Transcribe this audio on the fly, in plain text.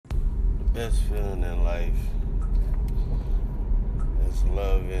Best feeling in life is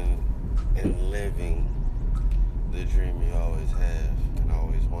loving and living the dream you always have and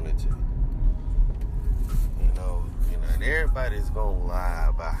always wanted to. And everybody's gonna lie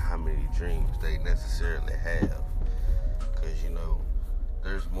about how many dreams they necessarily have. Because,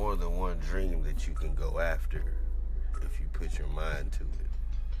 there's more than one dream that you can go after if you put your mind to it.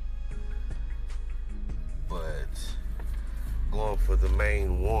 But going for the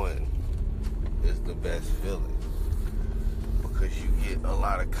main one is the best feeling, because you get a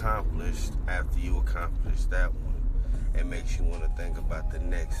lot accomplished after you accomplish that one. It makes you want to think about the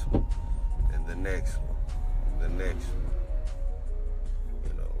next one, and the next one, and the next one.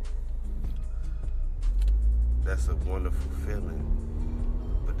 That's a wonderful feeling,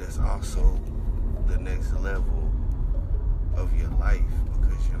 but that's also the next level of your life,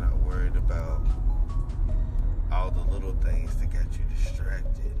 because you're not worried about all the little things that got you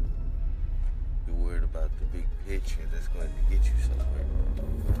distracted. You're worried about the big picture that's going to get you somewhere.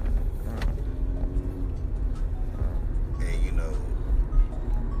 And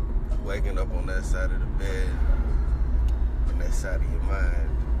waking up on that side of the bed, on that side of your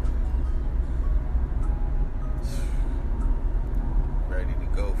mind, ready to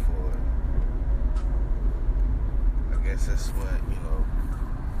go for it. I guess that's what,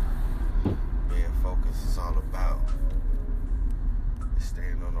 being focused is all about. It's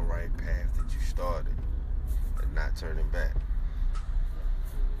staying on the right path that you started and not turning back.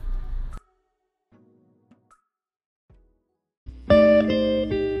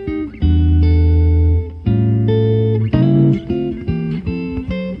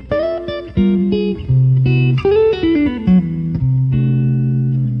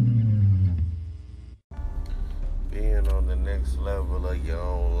 Being on the next level of your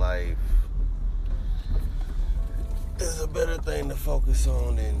own life is a better thing to focus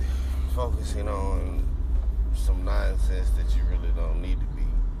on than focusing on some nonsense that you really don't need to be.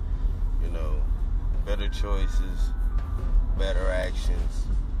 Better choices, better actions,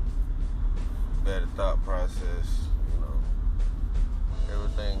 better thought process,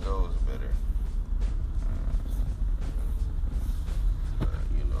 everything goes better.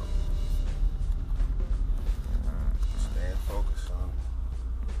 Staying focused on it.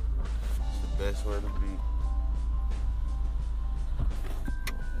 It's the best way to be.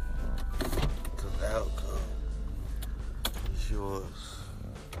 Because the outcome is yours.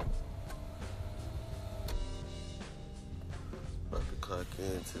 About to clock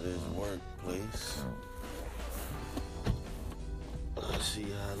into this workplace. I'll see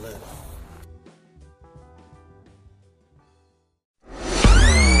y'all later.